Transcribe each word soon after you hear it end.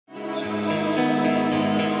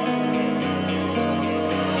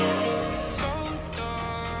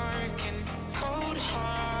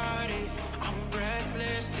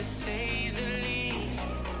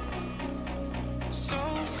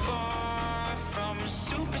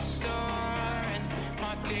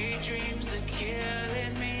Daydreams are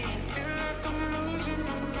killing me. Feel like I'm losing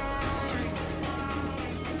my mind.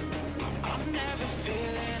 I'm never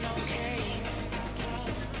feeling okay.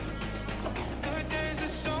 Good days are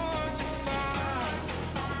so hard to find.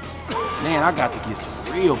 Man, I got to get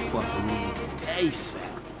some real fucking music ASAP.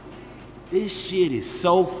 This shit is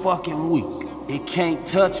so fucking weak. It can't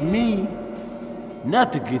touch me.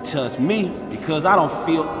 Nothing can touch me because I don't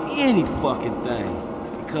feel any fucking thing.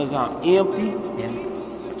 Because I'm empty and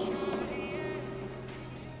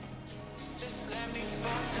Just let me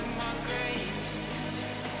fall to my grave.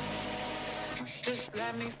 Just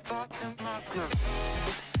let me fall to my grave.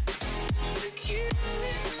 To kill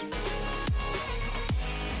it.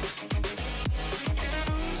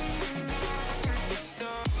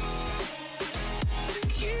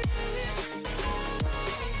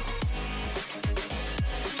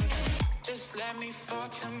 Just let me fall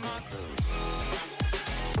to my groove.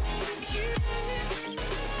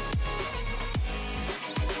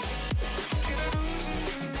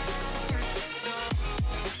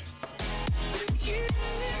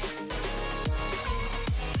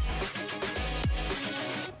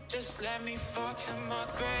 Just let me fall to my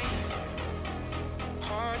grave.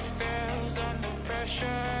 Heart fails under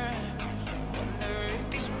pressure. Wonder if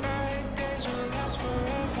these bad days will last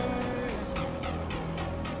forever.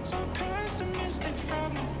 So pessimistic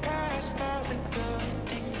from the past, all the good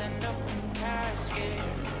things end up in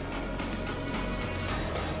caskets.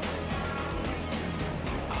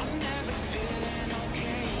 I'm never feeling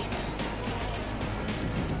okay.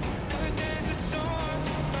 Good days are so hard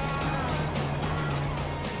to find.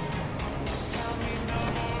 Just help me know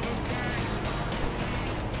the pain.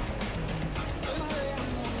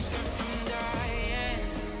 I'm one step from dying.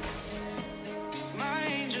 My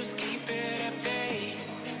angels keep it at bay.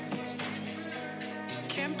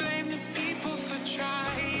 Can't blame the people for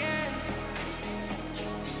trying.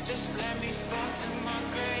 Just let me fall to my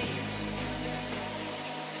grave.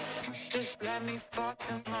 Just let me fall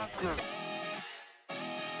to my grave.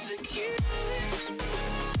 To kill it.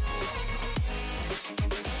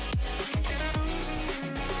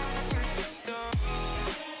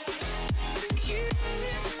 To kill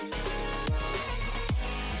it.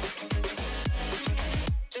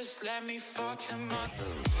 Just let me fall to my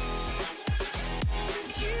grave.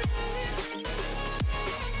 To kill it.